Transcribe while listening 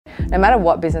no matter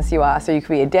what business you are, so you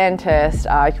could be a dentist,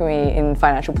 you could be in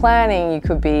financial planning, you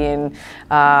could be in,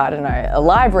 I don't know, a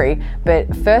library,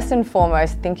 but first and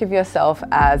foremost, think of yourself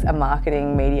as a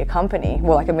marketing media company.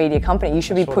 Well, like a media company, you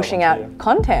should be pushing out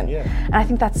content. Yeah. And I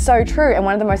think that's so true. And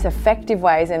one of the most effective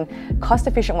ways and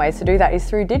cost-efficient ways to do that is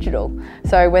through digital.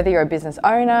 So whether you're a business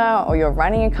owner or you're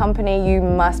running a company, you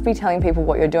must be telling people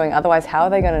what you're doing. Otherwise, how are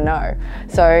they going to know?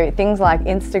 So things like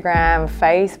Instagram,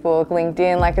 Facebook,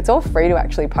 LinkedIn, like it's all free to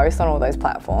actually post on all those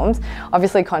platforms.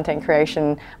 Obviously, content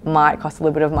creation might cost a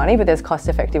little bit of money, but there's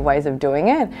cost-effective ways of doing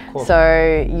it. So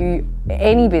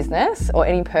any business or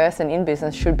any person in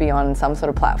business should be on some sort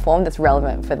of platform that's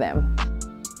relevant for them.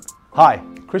 Hi,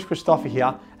 Chris Christopher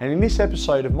here, and in this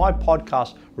episode of my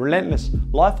podcast, Relentless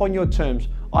Life on Your Terms,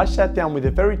 I sat down with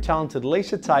a very talented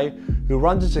Lisa Tay, who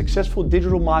runs a successful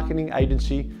digital marketing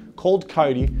agency called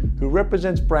Cody, who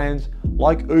represents brands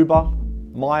like Uber,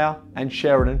 Maya and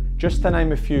Sheridan, just to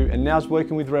name a few, and now is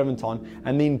working with Reventon,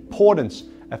 and the importance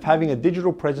of having a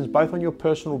digital presence both on your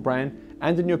personal brand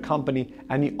and in your company,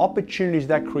 and the opportunities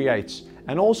that creates,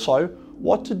 and also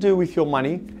what to do with your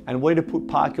money and where to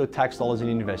park your tax dollars in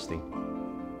investing.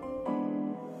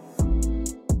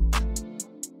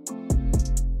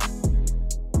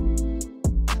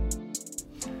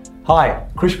 Hi,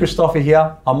 Chris Christopher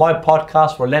here on my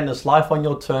podcast, Relentless Life on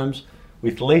Your Terms,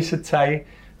 with Lisa Tay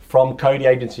from Cody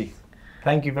Agency.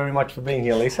 Thank you very much for being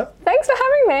here, Lisa. Thanks for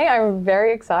having me. I'm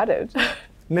very excited.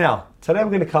 Now, today we're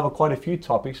going to cover quite a few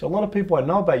topics. A lot of people I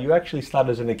know about you actually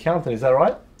started as an accountant, is that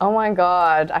right? Oh my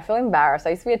God, I feel embarrassed.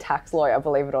 I used to be a tax lawyer,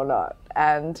 believe it or not.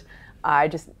 And I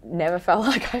just never felt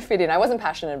like I fit in. I wasn't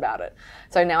passionate about it.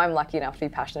 So now I'm lucky enough to be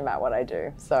passionate about what I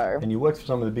do. So. And you worked for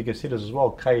some of the biggest hitters as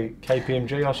well,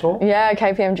 KPMG I saw? Yeah,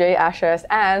 KPMG, Ashurst,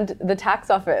 and the tax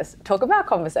office. Talk about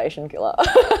conversation killer.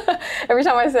 Every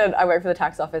time I said I work for the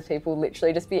tax office, people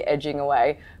literally just be edging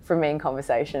away from me in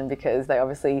conversation because they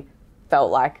obviously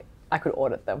felt like I could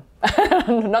audit them.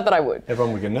 Not that I would.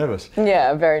 Everyone would get nervous.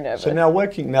 Yeah, very nervous. So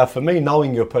now for me,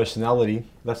 knowing your personality,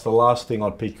 that's the last thing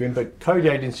I'd pick you in. But Cody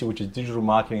Agency, which is a digital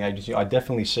marketing agency, I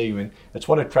definitely see you in. It's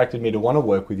what attracted me to want to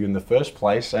work with you in the first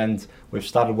place. And we've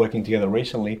started working together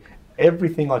recently.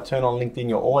 Everything I turn on LinkedIn,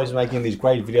 you're always making these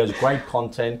great videos, great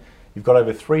content. You've got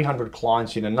over 300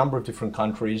 clients in a number of different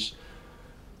countries.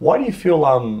 Why do you feel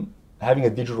having a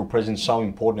digital presence so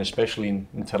important, especially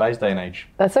in today's day and age?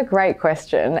 That's a great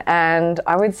question. And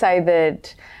I would say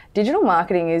that digital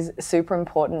marketing is super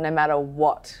important no matter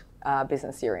what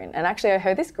business you're in. And actually I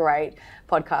heard this great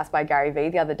podcast by Gary Vee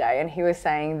the other day, and he was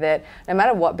saying that no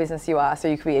matter what business you are, so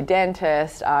you could be a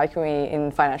dentist, you could be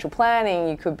in financial planning,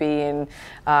 you could be in,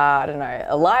 I don't know,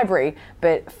 a library,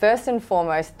 but first and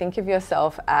foremost, think of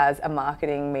yourself as a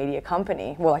marketing media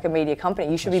company. Well, like a media company,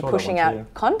 you should be pushing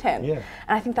out content. Yeah.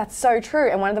 And I think that's so true.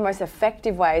 And one of the most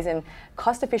effective ways and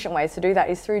cost-efficient ways to do that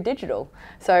is through digital.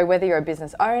 So whether you're a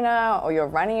business owner or you're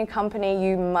running a company,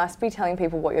 you must be telling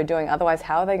people what you're doing. Otherwise,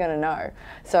 how are they going to know?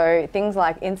 So things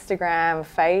like Instagram,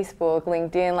 Facebook,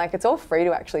 LinkedIn, like it's all free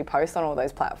to actually post on all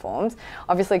those platforms.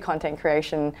 Obviously, content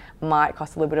creation might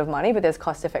cost a little bit of money, but there's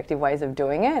cost-effective ways of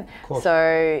doing it.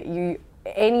 So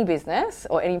any business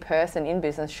or any person in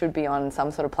business should be on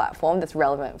some sort of platform that's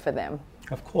relevant for them.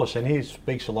 Of course, and he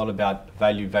speaks a lot about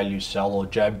value, sell, or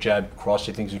jab, cross.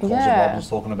 He thinks he calls it. Bob was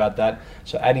talking about that.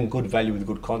 So adding good value with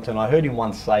good content. I heard him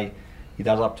once say he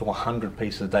does up to 100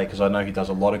 pieces a day, because I know he does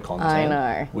a lot of content. I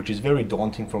know. Which is very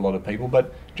daunting for a lot of people,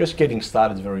 but just getting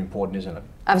started is very important, isn't it?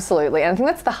 Absolutely, and I think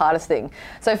that's the hardest thing.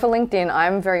 So for LinkedIn,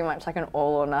 I'm very much like an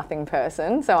all or nothing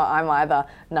person. So I'm either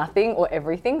nothing or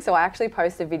everything. So I actually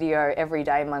post a video every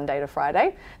day, Monday to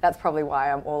Friday. That's probably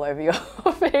why I'm all over your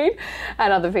feed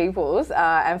and other people's.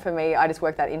 And for me, I just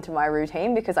work that into my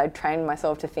routine because I trained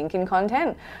myself to think in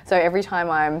content. So every time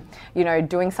I'm,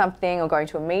 doing something or going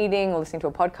to a meeting or listening to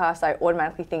a podcast, I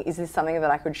automatically think, is this something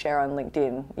that I could share on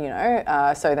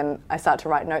LinkedIn? So then I start to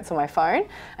write notes on my phone.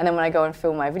 And then when I go and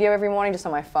film my video every morning, just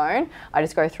on my phone, I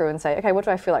just go through and say, okay, what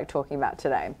do I feel like talking about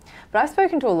today? But I've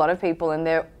spoken to a lot of people, and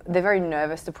they're very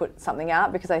nervous to put something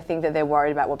out because I think that they're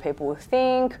worried about what people will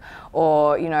think,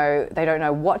 or they don't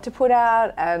know what to put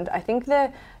out. And I think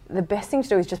the best thing to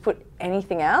do is just put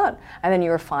anything out, and then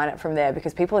you refine it from there,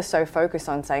 because people are so focused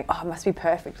on saying, oh, it must be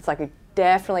perfect. It's like, it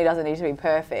definitely doesn't need to be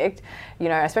perfect.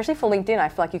 Especially for LinkedIn, I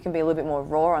feel like you can be a little bit more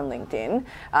raw on LinkedIn.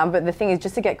 But the thing is,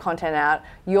 just to get content out,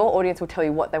 your audience will tell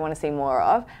you what they want to see more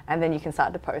of, and then you can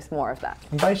start to post more of that.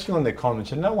 And based on their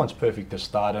comments, and no one's perfect to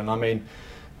start, and I mean,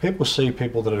 people see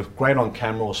people that are great on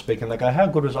camera or speaking, they go, how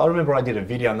good was I? Remember I did a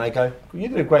video, and they go, you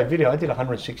did a great video. I did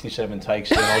 167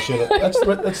 takes. And I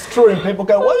was that's true. And people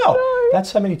go, wow, That's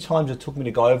so many times it took me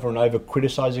to go over and over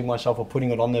criticizing myself or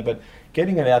putting it on there, but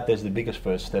getting it out there is the biggest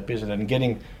first step, isn't it?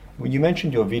 And when you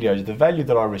mentioned your videos, the value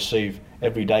that I receive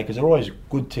every day, because they're always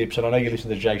good tips, and I know you listen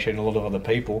to Jake Shea and a lot of other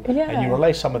people, and you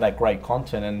relay some of that great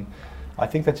content, and I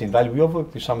think that's invaluable. You've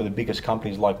worked with some of the biggest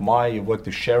companies like Maya, you've worked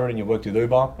with Sheridan, you've worked with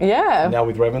Uber. Yeah. And now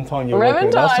with Reventon, you're working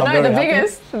with us. I know, the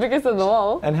biggest of them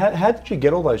all. And how did you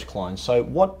get all those clients?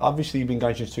 So obviously you've been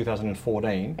going since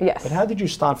 2014. Yes. But how did you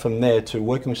start from there to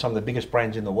working with some of the biggest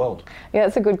brands in the world? Yeah,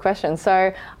 that's a good question.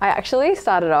 So I actually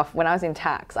started off when I was in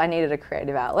tax. I needed a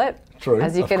creative outlet. True,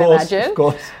 as you can imagine. Of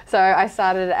course. So I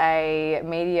started a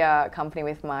media company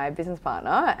with my business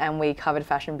partner, and we covered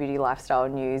fashion, beauty, lifestyle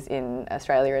news in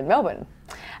Australia and Melbourne.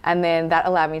 And then that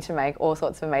allowed me to make all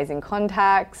sorts of amazing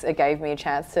contacts. It gave me a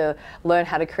chance to learn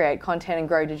how to create content and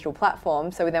grow digital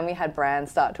platforms. So then we had brands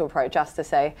start to approach us to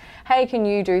say, hey, can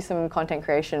you do some content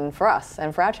creation for us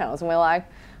and for our channels? And we're like,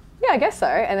 yeah, I guess so.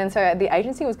 And then so the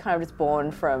agency was kind of just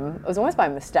born from, it was almost by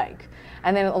mistake.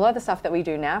 And then a lot of the stuff that we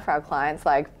do now for our clients,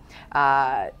 like,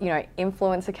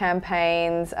 influencer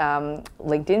campaigns,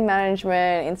 LinkedIn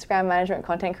management, Instagram management,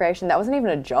 content creation, that wasn't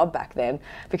even a job back then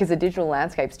because the digital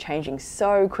landscape's changing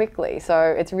so quickly.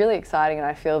 So it's really exciting, and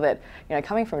I feel that,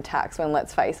 coming from tax, when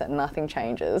let's face it, nothing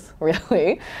changes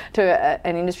really, to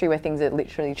an industry where things are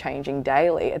literally changing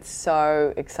daily, it's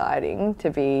so exciting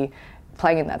to be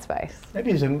playing in that space. It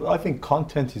is, and I think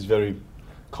content is very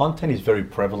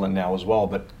prevalent now as well,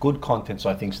 but good content,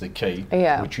 I think, is the key,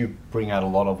 which you bring out a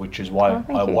lot of, which is why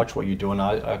I watch what you do, and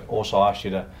I also asked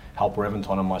you to help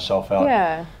Reventon and myself out.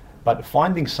 Yeah. But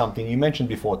finding something, you mentioned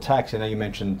before tax, and now you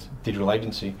mentioned digital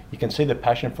agency, you can see the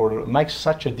passion for it. It makes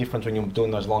such a difference when you're doing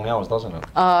those long hours, doesn't it?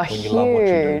 Oh, when you huge. love what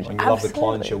you're doing, when you love the Absolutely.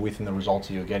 clients you're with and the results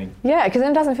that you're getting. Yeah, because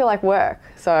then it doesn't feel like work.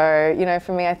 So,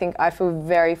 for me, I think I feel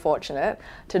very fortunate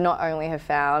to not only have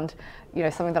found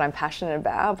something that I'm passionate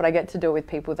about, but I get to do it with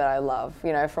people that I love,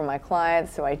 from my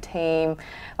clients to my team,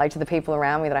 like to the people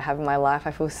around me that I have in my life.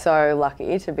 I feel so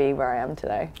lucky to be where I am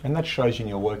today. And that shows in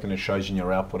your work and it shows in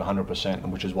your output 100%,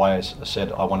 which is why I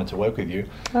said I wanted to work with you.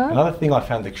 Another thing I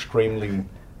found extremely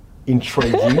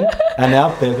intriguing and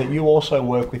out there, that you also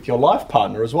work with your life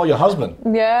partner as well, your husband.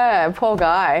 Yeah, poor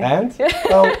guy. And,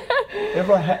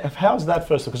 well, how's that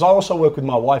first? Because I also work with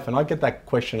my wife and I get that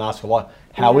question asked a lot.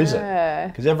 How is it?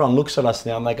 Because everyone looks at us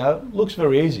now and they go, it looks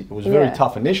very easy. It was very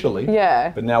tough initially,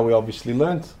 but now we obviously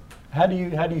learned. How do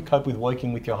you cope with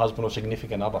working with your husband or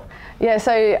significant other? Yeah,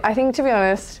 so I think, to be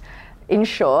honest, in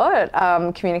short,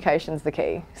 communication's the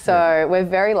key. So we're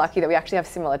very lucky that we actually have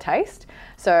similar taste.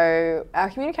 So our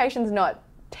communication's not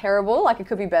terrible, like it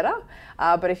could be better,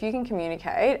 but if you can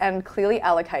communicate and clearly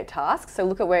allocate tasks, so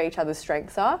look at where each other's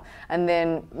strengths are and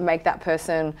then make that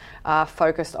person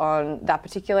focused on that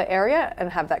particular area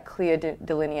and have that clear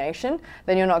delineation,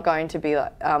 then you're not going to be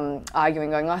arguing,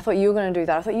 going, I thought you were going to do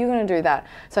that, I thought you were going to do that.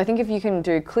 So I think if you can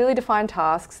do clearly defined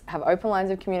tasks, have open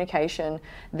lines of communication,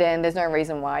 then there's no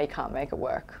reason why you can't make it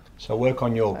work. So work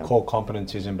on your core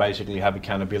competencies and basically have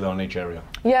accountability on each area.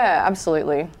 Yeah,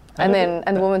 absolutely. And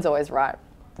the woman's always right.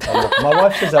 My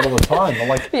wife says that all the time. I'm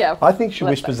like, yeah, I think she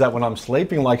whispers that when I'm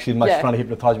sleeping, like she's trying to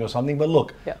hypnotise me or something. But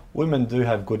look, women do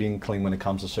have good inkling when it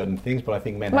comes to certain things, but I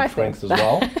think men have strengths as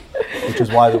well, which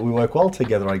is why that we work well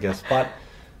together, I guess. But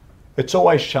it's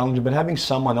always challenging. But having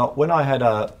someone, when I had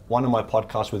one of my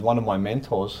podcasts with one of my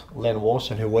mentors, Len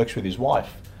Warson, who works with his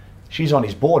wife, she's on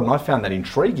his board, and I found that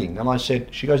intriguing. And I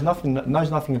said, she knows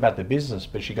nothing about the business,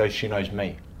 but she knows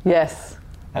me. Yes.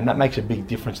 And that makes a big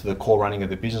difference to the core running of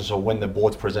the business, or when the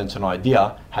board presents an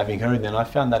idea, having her in there. And I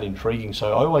found that intriguing.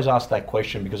 So I always ask that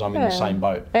question because I'm in the same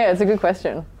boat. Yeah, it's a good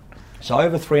question. So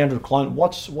over 300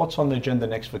 clients, what's on the agenda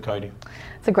next for Cody?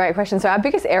 It's a great question. So our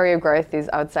biggest area of growth is,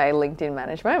 I would say, LinkedIn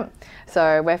management.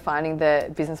 So we're finding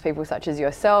that business people such as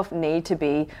yourself need to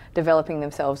be developing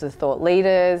themselves as thought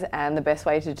leaders, and the best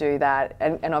way to do that,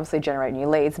 and obviously generate new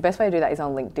leads, the best way to do that is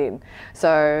on LinkedIn.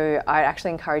 So I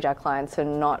actually encourage our clients to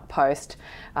not post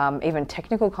even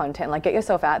technical content, like get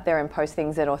yourself out there and post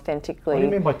things that authentically... What do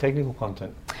you mean by technical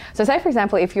content? So say, for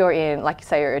example, if you're in, like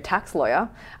say you're a tax lawyer,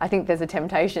 I think there's a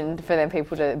temptation for them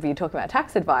people to be talking about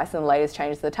tax advice and the latest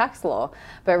changes to the tax law.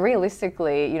 But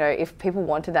realistically, if people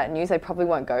wanted that news, they probably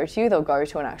won't go to you. They'll go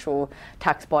to an actual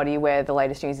tax body where the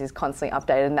latest news is constantly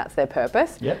updated, and that's their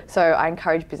purpose. Yep. So I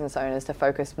encourage business owners to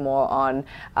focus more on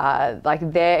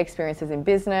like their experiences in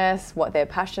business, what they're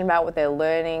passionate about, what their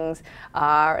learnings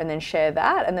are, and then share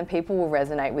that, and then people will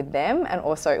resonate with them, and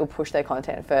also it will push their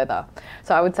content further.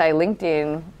 So I would say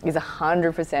LinkedIn is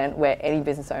 100% where any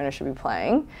business owner should be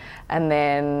playing. And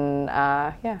then,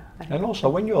 And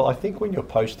also, I think when you're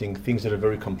posting things that are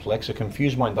very complex, a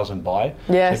confused mind doesn't buy.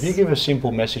 Yes. So if you give a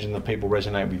simple message and the people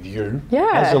resonate with you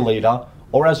Yeah. as a leader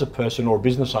or as a person or a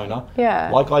business owner,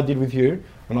 Yeah. like I did with you,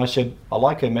 when I said, I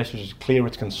like a message, it's clear,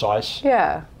 it's concise,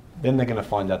 Yeah. then they're going to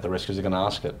find out the rest because they're going to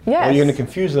ask it. Yes. Or you're going to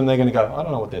confuse them, they're going to go, I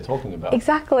don't know what they're talking about.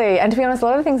 Exactly. And to be honest, a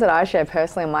lot of the things that I share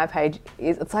personally on my page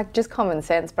it's like just common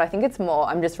sense, but I think it's more,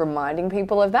 I'm just reminding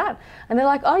people of that. And they're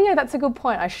like, oh yeah, that's a good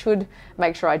point. I should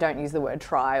make sure I don't use the word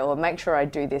try, or make sure I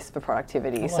do this for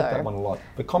productivity. I like that one a lot.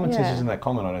 But common sense isn't that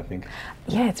common, I don't think.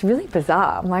 Yeah, it's really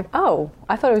bizarre. I'm like, oh,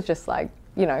 I thought it was just like,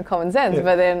 common sense. Yeah.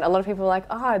 But then a lot of people are like,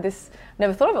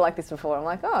 never thought of it like this before. I'm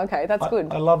like, oh, okay, that's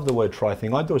good. I love the word try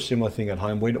thing. I do a similar thing at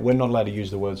home. We're not allowed to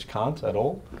use the words can't at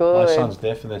all. Good. My son's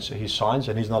deaf and that's his signs,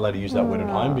 and he's not allowed to use that word at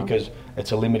home because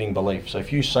it's a limiting belief. So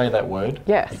if you say that word,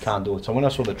 Yes. you can't do it. So when I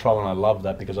saw the try one, I loved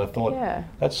that because I thought,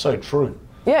 that's so true.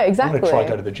 Yeah, exactly. I'm going to try to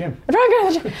go to the gym.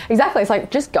 Exactly. It's like,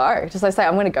 just go. Just like say,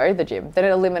 I'm going to go to the gym. Then it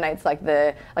eliminates you're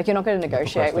not going to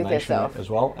negotiate with yourself.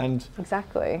 As well. And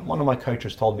exactly. One of my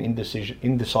coaches told me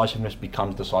indecisiveness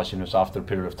becomes decisiveness after a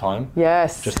period of time.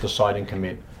 Yes. Just decide and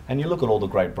commit. And you look at all the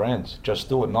great brands. Just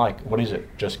do it. Nike. What is it?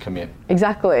 Just commit.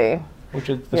 Exactly. Which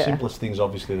are the simplest things,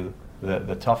 obviously,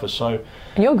 the toughest. So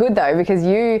and you're good though, because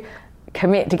you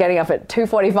commit to getting up at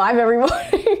 2:45 every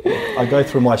morning. I go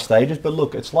through my stages, but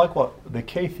look, it's like the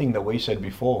key thing that we said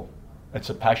before. It's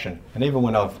a passion, and even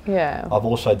when I've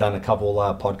also done a couple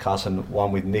podcasts, and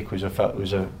one with Nick, who's a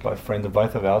friend of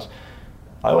both of ours.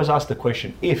 I always ask the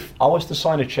question: if I was to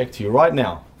sign a check to you right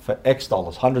now for X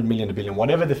dollars, 100 million, a billion,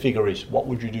 whatever the figure is, what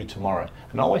would you do tomorrow?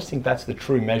 And I always think that's the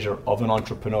true measure of an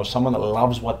entrepreneur, someone that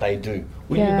loves what they do.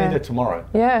 Will you be there tomorrow?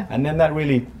 Yeah. And then that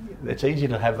really, it's easy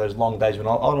to have those long days when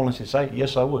I would honestly say,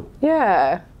 yes, I would.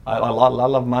 Yeah. I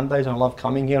love Mondays, and I love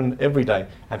coming here every day.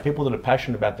 And people that are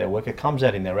passionate about their work, it comes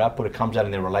out in their output, it comes out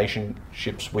in their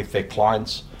relationships with their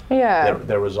clients,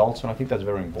 their results, and I think that's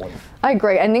very important. I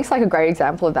agree, and Nick's like a great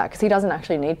example of that because he doesn't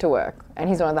actually need to work, and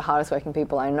he's one of the hardest working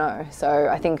people I know. So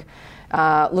I think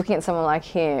looking at someone like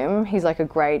him, he's like a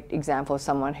great example of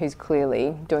someone who's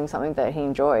clearly doing something that he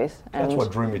enjoys. And that's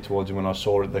what drew me towards him when I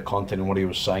saw the content and what he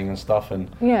was saying and stuff, and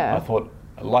I thought,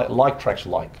 like attracts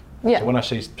like. Yeah. So when I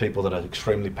see people that are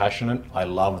extremely passionate, I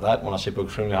love that. When I see people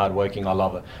extremely hardworking, I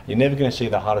love it. You're never going to see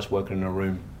the hardest worker in a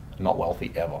room not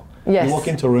wealthy ever. Yes. You walk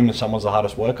into a room and someone's the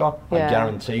hardest worker, I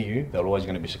guarantee you they're always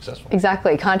going to be successful.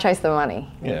 Exactly. Can't chase the money.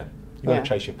 Yeah. You've got to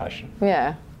chase your passion.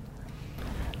 Yeah.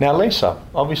 Now, Lisa,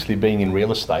 obviously being in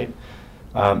real estate,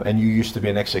 and you used to be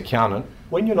an ex-accountant,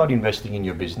 when you're not investing in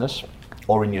your business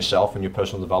or in yourself and your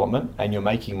personal development and you're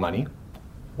making money,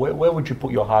 where would you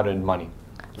put your hard-earned money?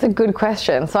 It's a good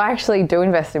question. So I actually do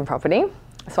invest in property.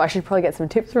 So I should probably get some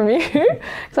tips from you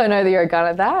because I know that you're a gun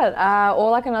at that.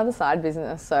 Or like another side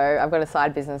business. So I've got a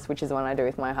side business, which is the one I do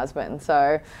with my husband.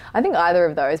 So I think either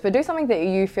of those, but do something that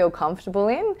you feel comfortable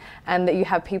in and that you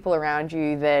have people around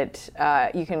you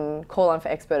that you can call on for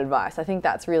expert advice. I think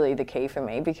that's really the key for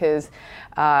me because,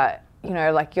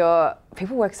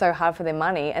 people work so hard for their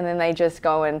money and then they just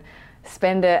go and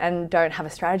spend it and don't have a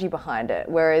strategy behind it.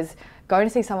 Whereas going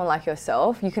to see someone like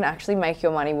yourself, you can actually make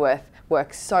your money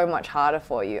work so much harder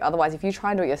for you. Otherwise, if you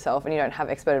try and do it yourself and you don't have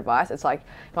expert advice, it's like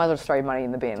you might as well just throw your money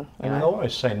in the bin. And I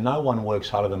always say no one works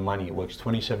harder than money. It works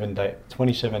 27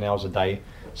 hours a day,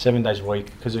 7 days a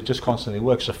week, because it just constantly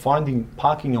works. So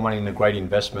parking your money in a great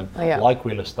investment, like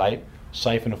real estate,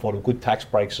 safe and affordable, good tax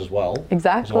breaks as well.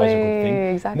 Exactly. Is always a good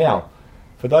thing. Exactly. Now,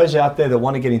 for those out there that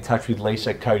want to get in touch with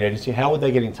Lisa at Cody Agency, how would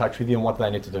they get in touch with you and what do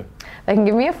they need to do? They can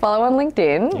give me a follow on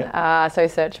LinkedIn. Yep. So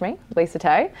search me, Lisa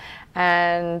Tay.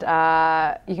 And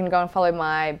you can go and follow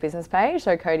my business page,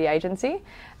 so Cody Agency.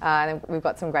 And we've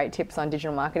got some great tips on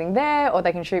digital marketing there. Or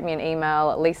they can shoot me an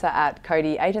email,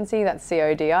 lisa@codyagency, that's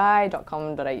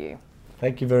codi.com.au.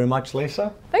 Thank you very much,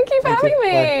 Lisa. Thank you for having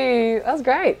me. That was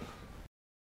great.